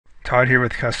Todd here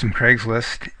with Custom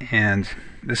Craigslist, and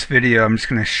this video I'm just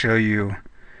going to show you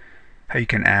how you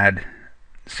can add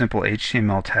simple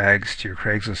HTML tags to your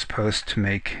Craigslist post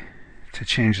to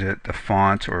change the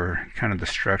font or kind of the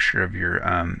structure of your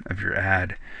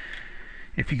ad.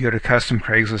 If you go to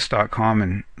customcraigslist.com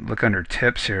and look under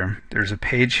tips here, there's a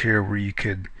page here where you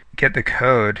could get the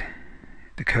code.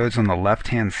 The code's on the left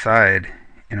hand side,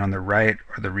 and on the right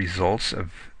are the results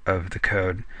of the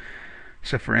code.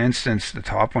 So for instance, the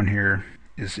top one here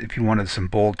is if you wanted some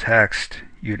bold text,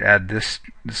 you'd add this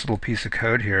little piece of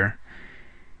code here,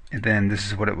 and then this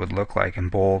is what it would look like in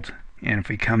bold. And if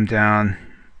we come down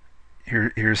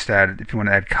here's that. If you want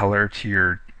to add color to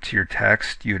your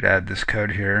text, you'd add this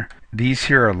code here. These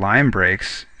here are line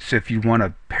breaks, so if you want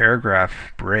a paragraph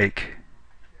break,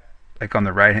 like on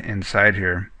the right hand side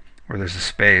here where there's a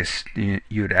space,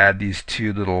 you would add these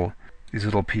little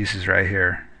pieces right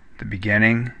here, the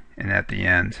beginning and at the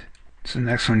end. So the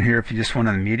next one here, if you just want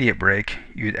an immediate break,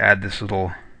 you'd add this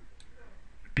little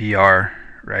BR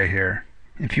right here.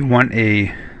 If you want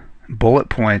a bullet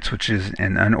points, which is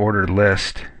an unordered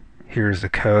list, here's the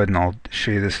code, and I'll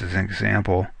show you this as an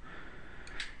example.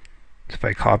 So if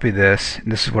I copy this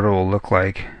is what it will look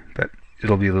like, but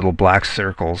it'll be little black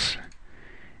circles.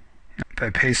 If I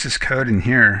paste this code in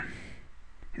here,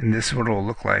 and this is what it will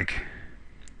look like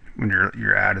when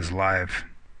your ad is live.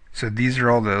 So these are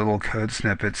all the little code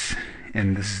snippets,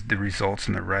 and this is the results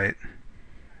on the right.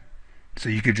 So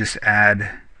you could just add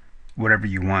whatever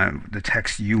you want, the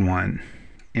text you want,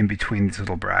 in between these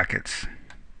little brackets.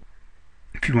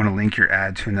 If you want to link your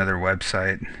ad to another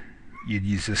website, you'd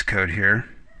use this code here,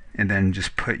 and then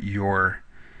just put your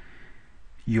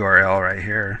URL right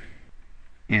here.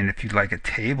 And if you'd like a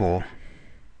table,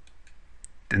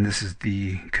 then this is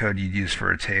the code you'd use for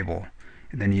a table,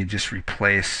 and then you just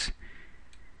replace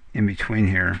in between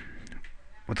here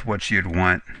with what you'd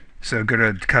want. So go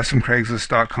to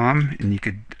customcraigslist.com and you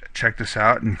could check this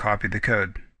out and copy the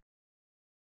code.